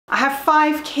I have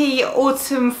 5 key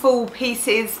autumn fall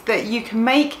pieces that you can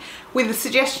make with a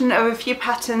suggestion of a few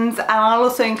patterns, and I'll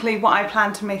also include what I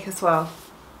plan to make as well.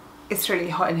 It's really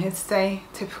hot in here today,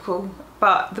 typical,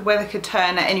 but the weather could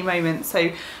turn at any moment.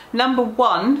 So number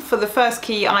 1 for the first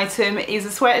key item is a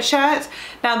sweatshirt.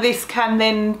 Now this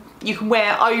you can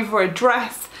wear over a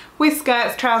dress with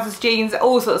skirts, trousers, jeans,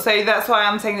 all sorts. So that's why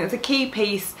I'm saying it's a key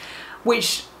piece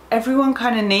which everyone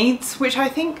kind of needs, which I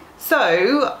think.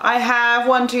 So I have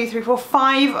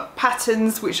 5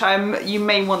 patterns which you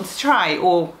may want to try,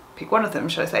 or pick one of them,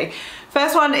 should I say.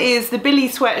 First one is the Billy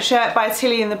sweatshirt by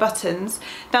Tilly and the Buttons.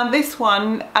 Now this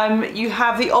one, you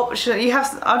have the option,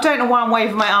 I don't know why I'm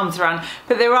waving my arms around,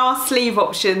 but there are sleeve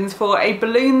options for a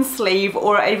balloon sleeve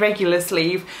or a regular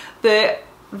sleeve.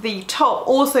 The top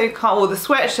also, or the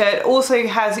sweatshirt also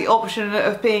has the option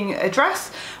of being a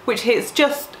dress, which hits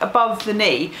just above the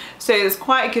knee. So it's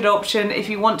quite a good option if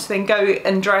you want to then go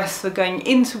and dress for going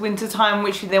into winter time,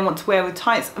 which you then want to wear with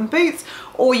tights and boots.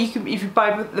 Or you can, if you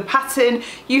buy the pattern,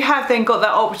 you have then got that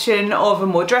option of a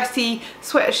more dressy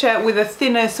sweatshirt with a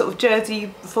thinner sort of jersey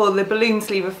for the balloon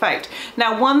sleeve effect.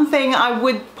 Now one thing I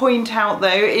would point out though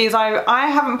is I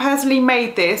haven't personally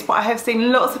made this, but I have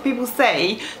seen lots of people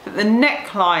say that the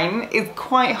neckline is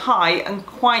quite high and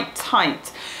quite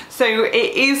tight. So it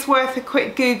is worth a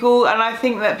quick Google, and I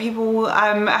think that people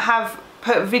have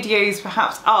put videos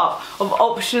perhaps up of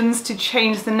options to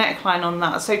change the neckline on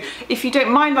that. So if you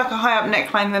don't mind like a high up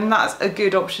neckline, then that's a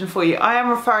good option for you. I am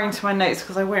referring to my notes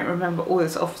because I won't remember all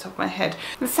this off the top of my head.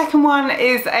 The second one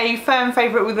is a firm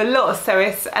favourite with a lot of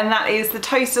sewists, and that is the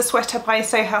Toaster Sweater by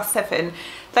Sew House 7.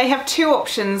 They have 2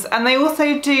 options, and they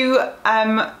also do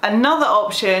another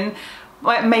option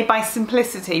made by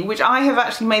Simplicity, which I have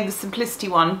actually made the Simplicity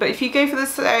one, but if you go for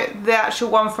the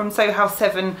actual one from Sew House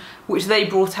 7, which they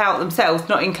brought out themselves,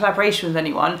 not in collaboration with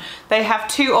anyone, they have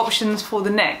 2 options for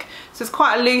the neck. So it's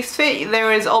quite a loose fit.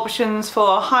 There is options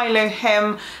for a high-low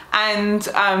hem and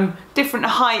different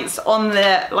heights on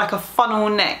the, like a funnel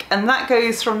neck, and that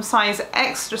goes from size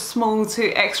extra small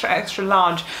to extra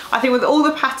large. I think with all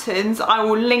the patterns, I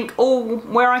will link all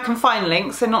where I can find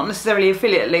links, so not necessarily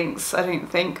affiliate links, I don't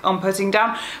think I'm putting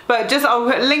down, but just I'll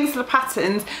put links to the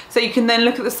patterns so you can then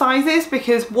look at the sizes,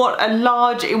 because what a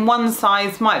large in one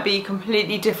size might be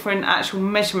completely different actual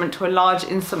measurement to a large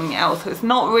in something else. So it's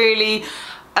not really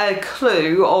a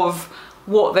clue of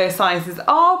what their sizes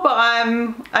are, but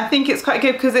I think it's quite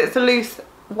good because it's a loose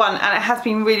one and it has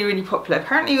been really popular.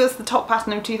 Apparently it was the top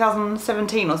pattern of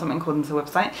 2017 or something according to the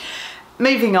website.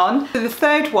 Moving on, so the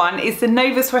third one is the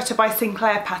Nova Sweater by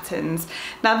Sinclair Patterns.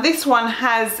 Now this one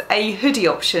has a hoodie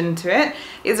option to it.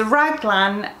 It's a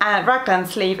raglan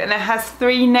sleeve, and it has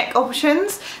 3 neck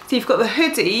options. So you've got the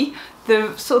hoodie,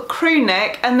 the sort of crew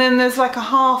neck, and then there's like a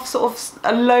half sort of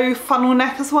a low funnel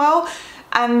neck as well.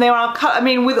 And there are, I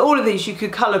mean, with all of these you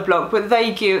could colour block, but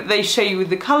they show you with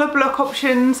the colour block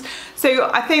options. So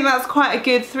I think that's quite a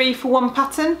good 3-for-1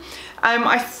 pattern.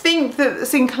 I think that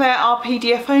Sinclair are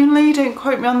PDF only, don't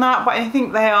quote me on that, but I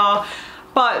think they are.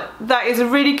 But that is a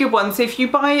really good one. So if you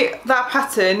buy that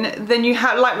pattern, then you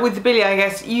have, like with the Billy I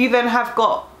guess, you then have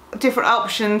got different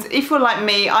options. If you're like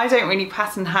me, I don't really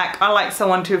pattern hack, I like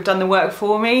someone to have done the work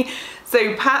for me. So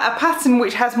a pattern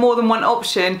which has more than one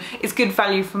option is good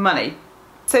value for money.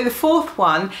 So the fourth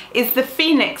one is the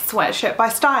Fenix sweatshirt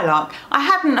by Lark. I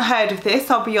hadn't heard of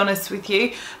this, I'll be honest with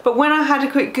you, but when I had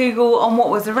a quick Google on what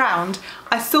was around,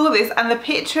 I saw this, and the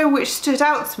picture which stood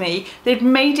out to me, they'd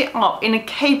made it up in a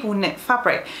cable knit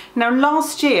fabric. Now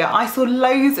last year I saw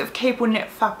loads of cable knit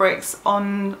fabrics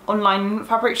on online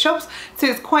fabric shops, so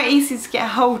it's quite easy to get a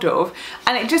hold of,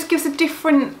 and it just gives a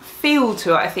different feel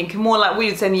to it, I think, more like we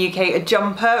would say in the UK, a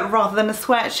jumper rather than a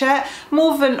sweatshirt,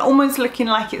 more than almost looking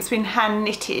like it's been hand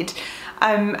knitted.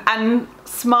 And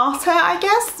smarter, I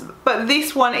guess, but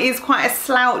this one is quite a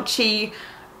slouchy,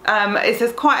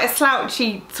 it's quite a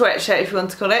slouchy sweatshirt, if you want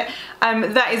to call it.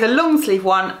 That is a long sleeve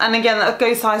one, and again that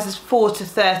goes sizes 4 to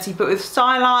 30, but with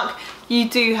Lark you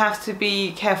do have to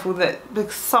be careful that,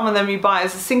 because some of them you buy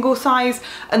as a single size,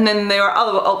 and then there are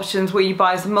other options where you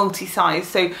buy as a multi-size.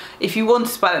 So if you want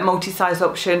to buy that multi-size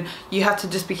option, you have to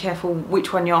just be careful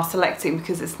which one you are selecting,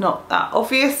 because it's not that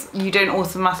obvious. You don't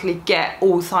automatically get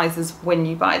all sizes when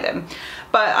you buy them.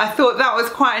 But I thought that was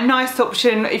quite a nice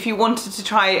option if you wanted to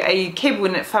try a cable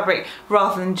knit fabric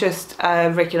rather than just a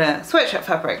regular sweatshirt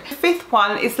fabric. The fifth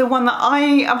one is the one that I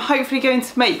am hopefully going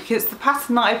to make, because it's the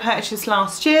pattern that I purchased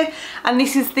last year, and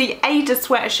this is the Ada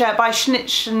sweatshirt by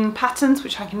Schnittchen Patterns,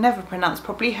 which I can never pronounce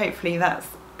properly, hopefully that's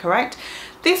correct.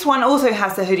 This one also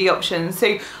has the hoodie option.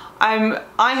 So I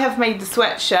have made the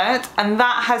sweatshirt, and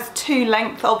that has 2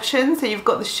 length options, so you've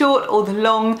got the short or the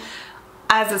long.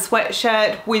 as a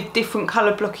sweatshirt with different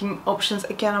colour blocking options.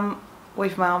 Again, I'm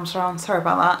waving my arms around, sorry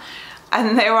about that.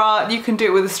 And you can do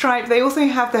it with a stripe. They also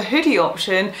have the hoodie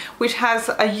option, which has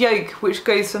a yoke which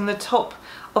goes from the top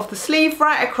of the sleeve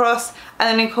right across and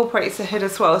then incorporates the hood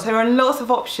as well. So there are lots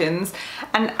of options,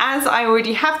 and as I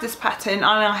already have this pattern and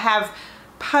I have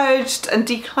purged and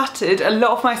decluttered a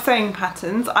lot of my sewing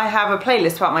patterns, I have a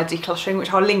playlist about my decluttering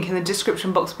which I'll link in the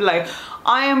description box below.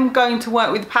 I am going to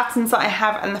work with the patterns that I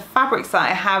have and the fabrics that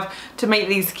I have to make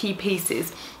these key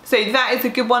pieces. So that is a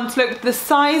good one to look. The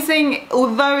sizing,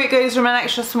 although it goes from an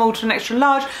extra small to an extra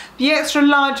large, the extra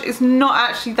large is not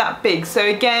actually that big. So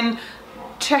again,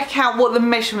 check out what the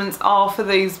measurements are for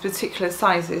those particular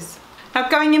sizes. Now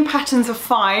going in patterns of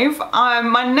 5,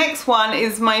 my next one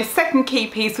is my second key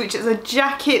piece, which is a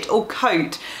jacket or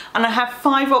coat, and I have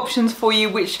 5 options for you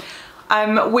which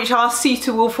are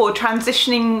suitable for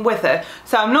transitioning weather.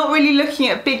 So I'm not really looking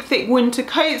at big thick winter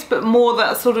coats, but more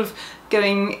that sort of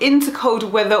going into colder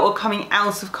weather or coming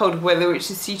out of colder weather,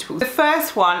 which is suitable. The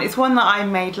first one is one that I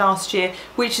made last year,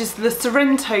 which is the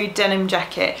Sorrento Denim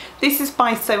Jacket. This is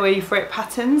by Sew Over It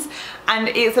Patterns, and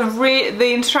it's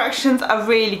the instructions are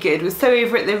really good. With Sew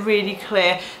Over It, they're really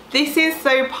clear. This is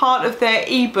though part of their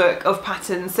ebook of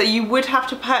patterns, so you would have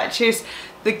to purchase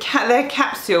their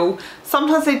capsule.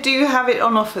 Sometimes they do have it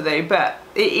on offer though, but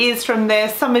it is from their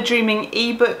Summer Dreaming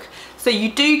ebook. So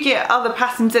you do get other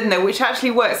patterns in there, which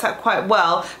actually works out quite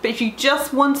well. But if you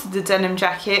just wanted the denim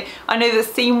jacket, I know that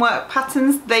Seamwork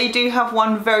patterns, they do have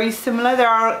one very similar.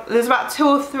 There's about 2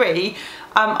 or 3.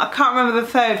 I can't remember the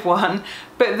third one,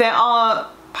 but there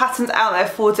are patterns out there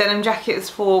for denim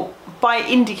jackets by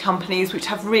indie companies which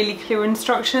have really clear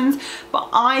instructions. But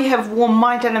I have worn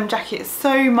my denim jacket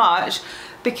so much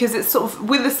because it's sort of,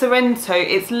 with the Sorrento,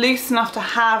 it's loose enough to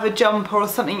have a jumper or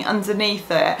something underneath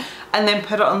it and then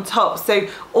put it on top. So,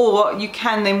 or you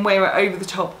can then wear it over the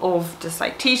top of just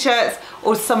like t-shirts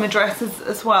or summer dresses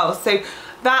as well. So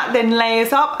that then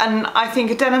layers up, and I think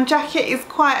a denim jacket is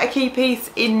quite a key piece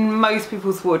in most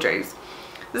people's wardrobes.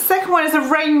 The second one is a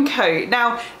raincoat.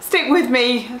 Now, stick with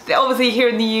me, obviously here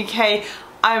in the UK,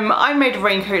 I made a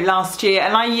raincoat last year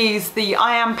and I used the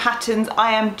I Am Patterns,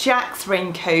 I Am Jacques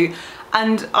raincoat.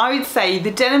 And I would say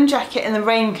the denim jacket and the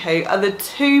raincoat are the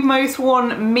 2 most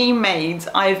worn me-mades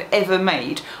I've ever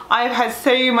made. I've had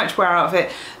so much wear out of it.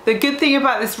 The good thing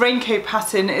about this raincoat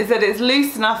pattern is that it's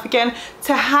loose enough, again,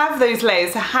 to have those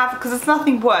layers, because there's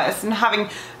nothing worse than having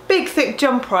big thick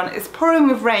jumper on. It's pouring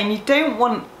with rain, you don't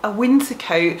want a winter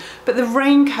coat, but the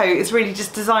raincoat is really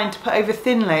just designed to put over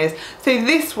thin layers. So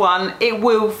this one, it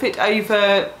will fit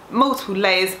over multiple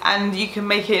layers and you can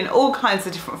make it in all kinds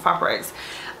of different fabrics.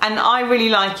 And I really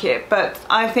like it, but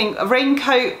I think a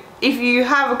raincoat, if you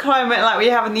have a climate like we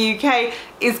have in the UK,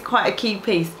 is quite a key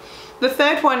piece. The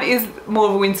third one is more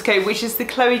of a winter coat, which is the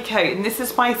Chloe coat, and this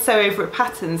is by Sew Over It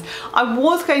Patterns. I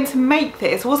was going to make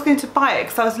this, I was going to buy it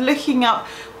because I was looking up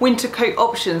winter coat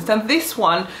options. Now this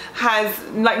one has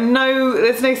like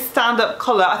there's no stand-up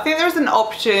collar. I think there is an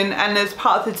option, and as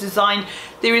part of the design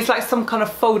there is like some kind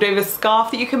of fold over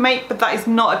scarf that you can make, but that is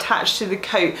not attached to the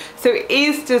coat. So it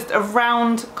is just a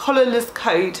round collarless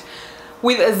coat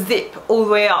with a zip all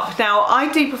the way up. Now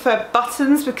I do prefer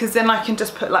buttons because then I can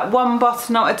just put like one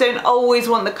button on. I don't always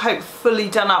want the coat fully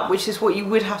done up, which is what you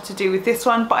would have to do with this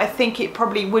one, but I think it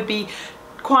probably would be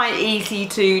quite easy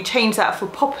to change that for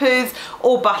poppers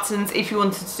or buttons if you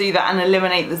wanted to do that and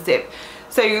eliminate the zip.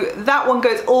 So that one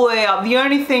goes all the way up. The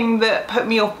only thing that put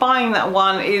me off buying that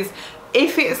one is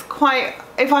if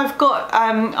I've got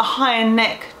a higher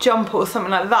neck jumper or something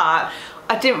like that,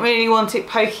 I didn't really want it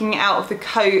poking out of the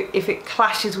coat if it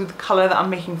clashes with the colour that I'm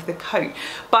making for the coat.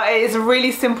 But it is a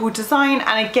really simple design,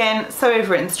 and again, Sew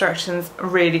Over It instructions are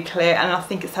really clear, and I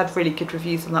think it's had really good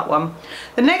reviews on that one.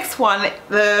 The next one,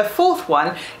 the fourth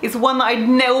one, is one that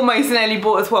I almost nearly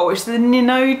bought as well, which is the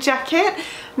Ninot jacket.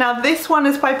 Now this one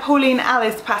is by Pauline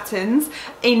Patterns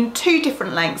in 2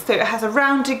 different lengths. So it has a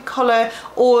rounded collar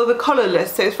or the collarless.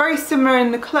 So it's very similar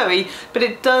in the Chloe, but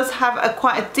it does have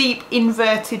quite a deep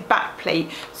inverted back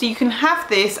plate. So you can have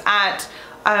this at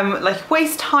like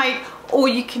waist height, or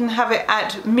you can have it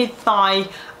at mid-thigh,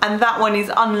 and that one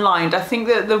is unlined. I think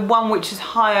that the one which is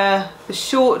higher, the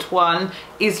short one,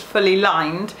 is fully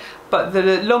lined, but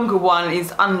the longer one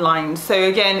is unlined. So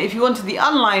again, if you wanted the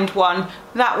unlined one,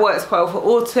 that works well for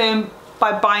autumn.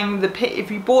 By buying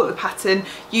if you bought the pattern,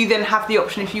 you then have the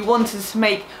option if you wanted to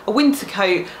make a winter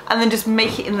coat and then just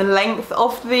make it in the length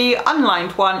of the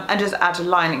unlined one and just add a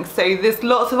lining. So there's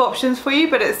lots of options for you,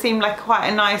 but it seemed like quite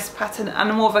a nice pattern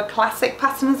and more of a classic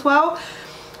pattern as well.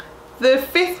 The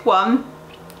fifth one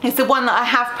It's the one that I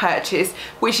have purchased,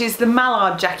 which is the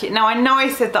Mallard jacket. Now I know I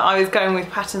said that I was going with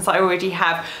patterns that I already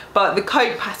have, but the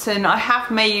coat pattern, I have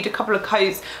made a couple of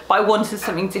coats, but I wanted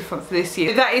something different for this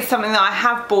year. That is something that I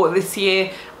have bought this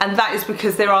year, and that is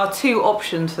because there are 2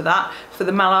 options for that, for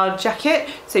the Mallard jacket.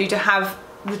 So you have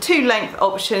the 2 length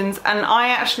options, and I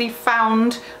actually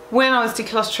found, when I was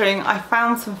declustering, I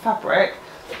found some fabric,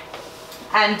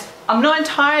 and I'm not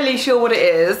entirely sure what it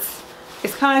is.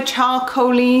 It's kind of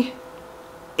charcoaly.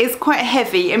 It's quite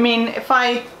heavy. I mean, if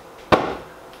I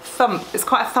thump, it's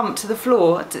quite a thump to the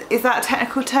floor. Is that a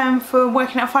technical term for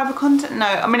working out fibre content? No,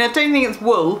 I mean, I don't think it's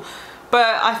wool, but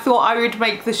I thought I would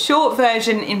make the short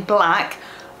version in black,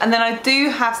 and then I do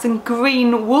have some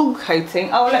green wool coating.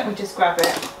 Oh, let me just grab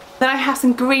it. Then I have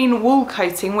some green wool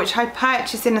coating, which I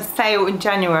purchased in a sale in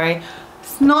January.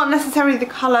 It's not necessarily the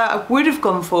colour I would have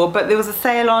gone for, but there was a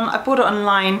sale on, I bought it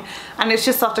online, and it's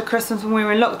just after Christmas when we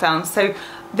were in lockdown, so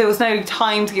there was no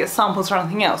time to get samples or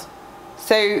anything else.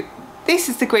 So this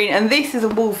is the green, and this is a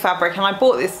wool fabric, and I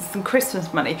bought this with some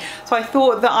Christmas money. So I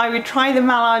thought that I would try the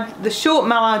Mallard, the short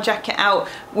Mallard jacket out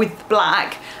with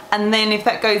black, and then if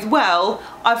that goes well,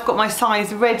 I've got my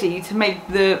size ready to make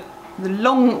the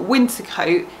long winter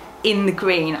coat in the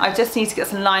green. I just need to get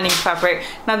some lining fabric.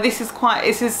 Now this is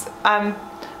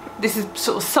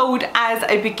sort of sold as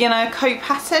a beginner coat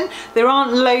pattern. There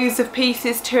aren't loads of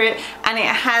pieces to it, and it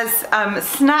has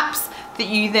snaps that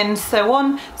you then sew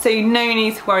on, so no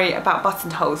need to worry about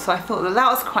buttonholes. So I thought that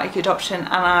was quite a good option,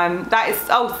 and that is,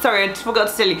 oh sorry, I just forgot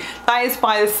to tell you, that is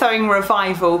by the Sewing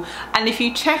Revival. And if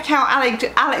you check out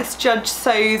Alex Judge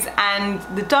Sews and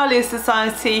the Dahlia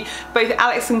Society, both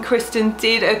Alex and Kristen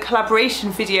did a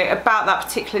collaboration video about that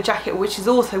particular jacket, which is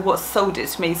also what sold it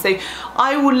to me. So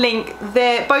I will link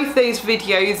both those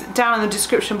videos down in the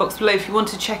description box below if you want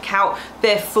to check out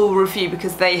their full review,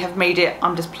 because they have made it.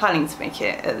 I'm just planning to make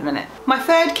it at the minute. My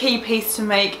third key piece to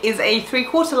make is a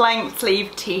 3/4 length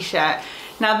sleeve t-shirt.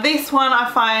 Now this one, I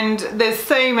find there's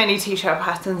so many t-shirt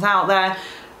patterns out there,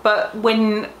 but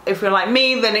if you're like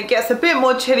me, then it gets a bit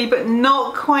more chilly, but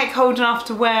not quite cold enough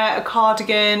to wear a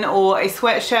cardigan or a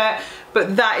sweatshirt.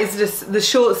 But that is just the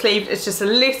short sleeve. It's just a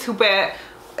little bit,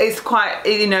 it's quite,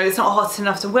 you know, it's not hot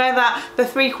enough to wear that. The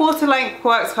 3/4 length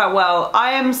works quite well.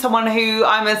 I am someone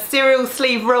I'm a serial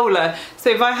sleeve roller, so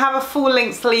if I have a full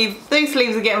length sleeve, those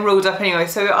sleeves are getting rolled up anyway,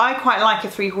 so I quite like a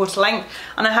 3/4 length,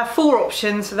 and I have 4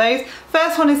 options for those.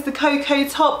 First one is the Coco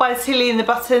top by Tilly and the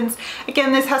Buttons.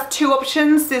 Again, this has 2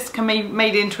 options. This can be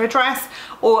made into a dress,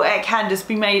 or it can just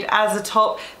be made as a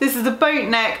top. This is a boat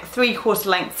neck 3/4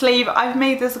 length sleeve. I've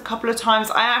made this a couple of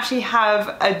times. I actually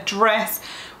have a dress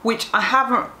which I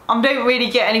don't really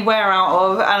get any wear out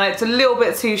of, and it's a little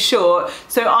bit too short,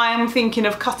 so I am thinking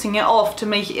of cutting it off to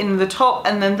make it in the top,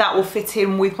 and then that will fit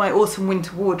in with my autumn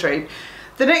winter wardrobe.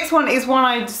 The next one is one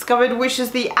I discovered, which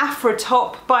is the Afra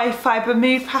top by Fibre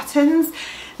Mood Patterns.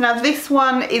 Now this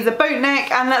one is a boat neck,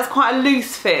 and that's quite a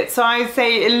loose fit, so I would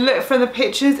say from the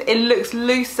pictures it looks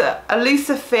a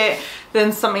looser fit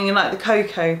than something like the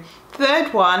Coco.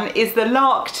 Third one is the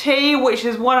Lark tee, which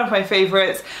is one of my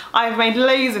favourites. I've made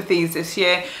loads of these this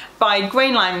year by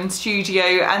Grainline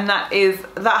Studio, and that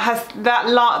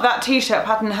t-shirt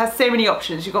pattern has so many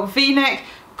options. You've got V-neck,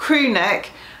 crew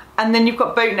neck, and then you've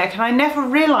got boat neck, and I never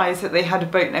realised that they had a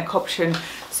boat neck option.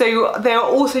 So there are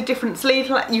also different sleeves.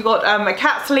 You've got a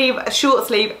cap sleeve, a short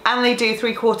sleeve, and they do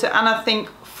 3/4, and I think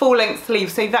full length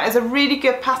sleeve. So that is a really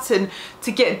good pattern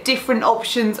to get different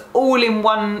options all in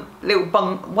one little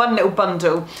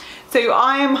bundle. So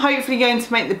I am hopefully going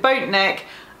to make the boat neck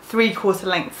 3/4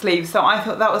 length sleeve. So I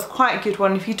thought that was quite a good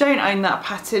one. If you don't own that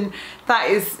pattern,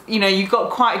 that is, you know, you've got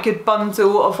quite a good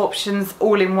bundle of options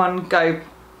all in one go.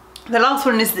 The last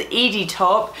one is the Edie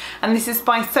top, and this is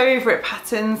by Sew Over It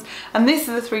Patterns, and this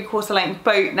is a 3/4 length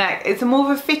boat neck. It's a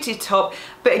more of a fitted top,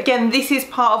 but again, this is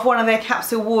part of one of their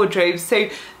capsule wardrobes. So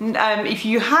if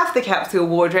you have the capsule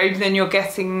wardrobe, then you're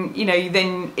getting, you know,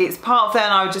 then it's part of that,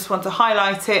 and I would just want to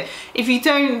highlight it. If you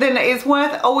don't, then it's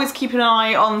worth always keeping an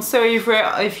eye on Sew Over It.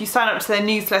 If you sign up to their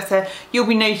newsletter, you'll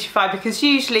be notified, because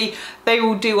usually they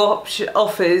will do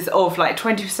offers of like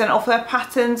 20% off their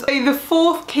patterns. So the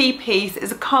fourth key piece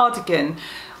is a cardigan.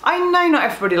 I know not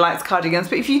everybody likes cardigans,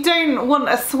 but if you don't want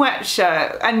a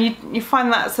sweatshirt and you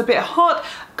find that's a bit hot,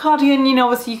 cardigan, you know,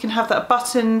 obviously you can have that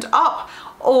buttoned up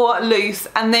or loose,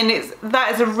 and then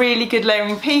that is a really good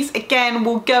layering piece. Again,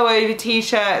 we'll go over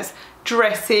t-shirts,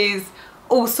 dresses,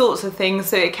 all sorts of things,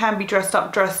 so it can be dressed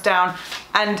up, dressed down,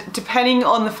 and depending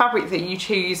on the fabric that you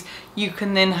choose, you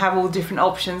can then have all different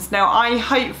options. Now I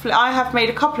have made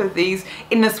a couple of these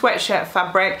in the sweatshirt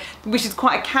fabric, which is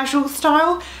quite a casual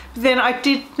style. Then I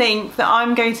did think that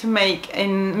I'm going to make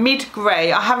in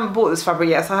mid-grey, I haven't bought this fabric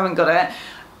yet so I haven't got it,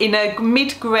 in a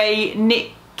mid-grey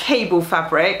knit cable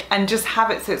fabric, and just have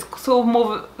it so it's sort of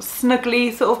more of a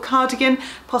snuggly sort of cardigan,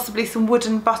 possibly some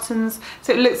wooden buttons,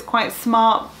 so it looks quite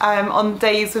smart on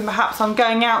days when perhaps I'm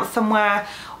going out somewhere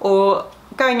or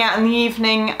going out in the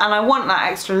evening and I want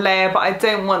that extra layer but I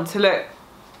don't want to look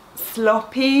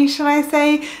sloppy, shall I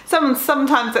say.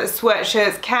 Sometimes that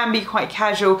sweatshirts can be quite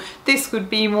casual. This would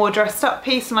be more dressed up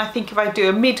piece, and I think if I do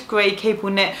a mid-grey cable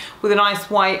knit with a nice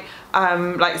white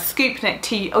like scoop neck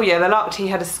tee, oh yeah, the Lark tee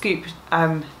had a scoop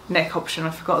neck option, I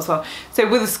forgot as well. So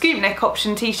with a scoop neck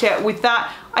option t-shirt with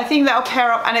that, I think that'll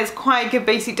pair up, and it's quite a good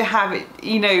basic to have it,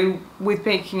 you know, with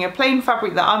picking a plain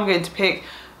fabric that I'm going to pick.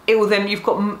 It will then, you've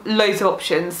got loads of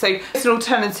options. So it's an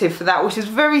alternative for that, which is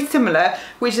very similar,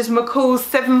 which is McCall's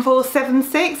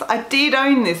 7476. I did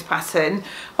own this pattern,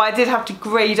 but I did have to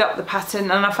grade up the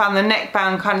pattern, and I found the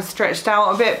neckband kind of stretched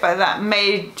out a bit, but that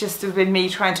may just have been me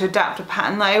trying to adapt a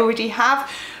pattern that I already have.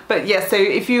 But yeah, so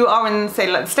if you are in,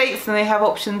 say, like the States and they have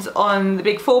options on the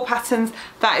big 4 patterns,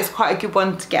 that is quite a good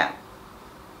one to get.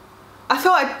 I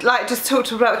thought I'd like just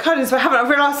talk about the cardigans, but I haven't. I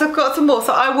realised I've got some more,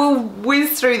 so I will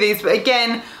whiz through these, but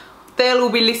again, they'll all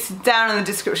be listed down in the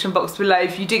description box below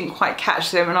if you didn't quite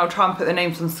catch them, and I'll try and put the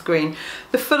names on screen.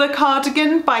 The Fuller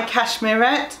cardigan by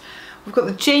Cashmerette. We've got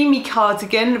the Jamie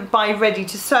cardigan by Ready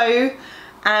to Sew.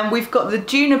 And we've got the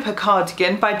Juniper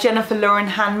cardigan by Jennifer Lauren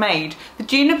Handmade. The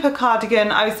Juniper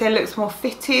cardigan, I would say, looks more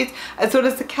fitted, as well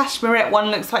as the Cashmerette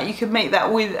one looks like you could make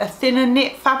that with a thinner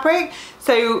knit fabric.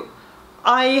 So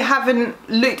I haven't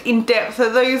looked in depth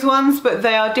at those ones, but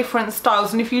they are different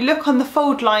styles. And if you look on the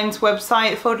Foldline's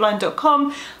website,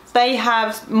 foldline.com, they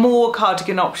have more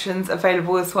cardigan options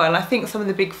available as well. I think some of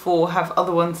the big 4 have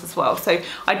other ones as well. So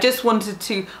I just wanted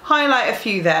to highlight a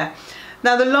few there.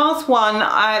 Now the last one,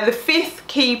 the 5th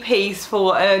key piece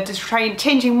for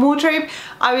changing wardrobe,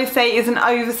 I would say, is an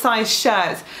oversized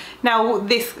shirt. Now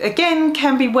this again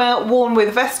can be worn with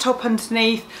a vest top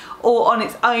underneath or on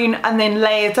its own, and then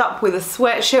layered up with a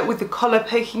sweatshirt with the collar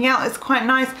poking out. It's quite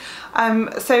nice.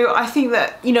 So I think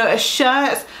that, you know, a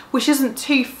shirt which isn't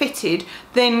too fitted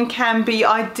then can be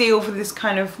ideal for this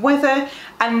kind of weather.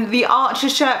 And the Archer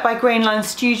shirt by Grainline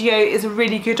Studio is a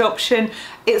really good option.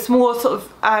 It's more sort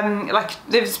of like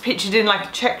it was pictured in like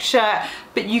a check shirt,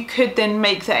 but you could then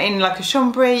make that in like a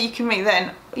chambray. You can make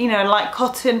that in, you know, light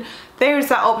cotton. There is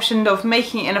that option of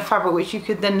making it in a fabric which you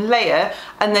could then layer,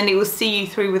 and then it will see you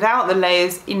through without the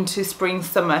layers into spring,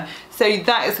 summer. So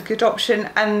that is a good option.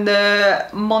 And the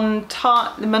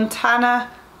Montana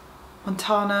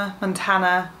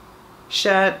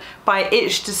shirt by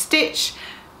Itch to Stitch,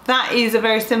 that is a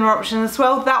very similar option as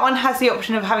well. That one has the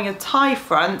option of having a tie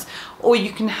front, or you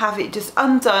can have it just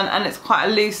undone, and it's quite a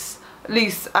loose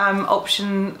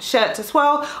option shirt as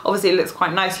well. Obviously it looks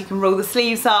quite nice. You can roll the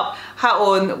sleeves up,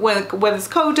 or when the weather's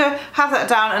colder, have that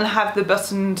down and have the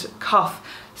buttoned cuff.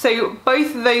 So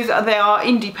both of those they are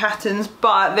indie patterns,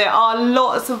 but there are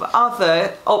lots of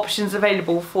other options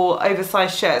available for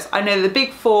oversized shirts. I know the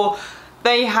big 4,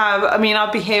 they have, I mean,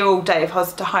 I'd be here all day if I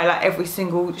was to highlight every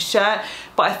single shirt,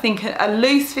 but I think a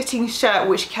loose fitting shirt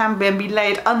which can then be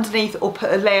layered underneath or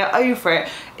put a layer over it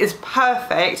is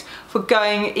perfect for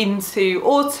going into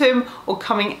autumn or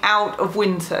coming out of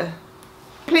winter.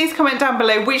 Please comment down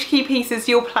below which key pieces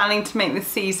you're planning to make this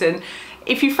season.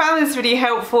 If you found this video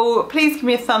helpful, please give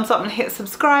me a thumbs up and hit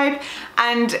subscribe.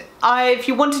 And if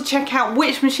you want to check out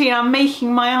which machine I'm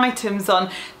making my items on,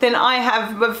 then I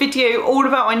have a video all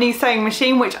about my new sewing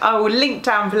machine, which I will link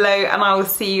down below, and I will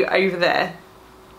see you over there.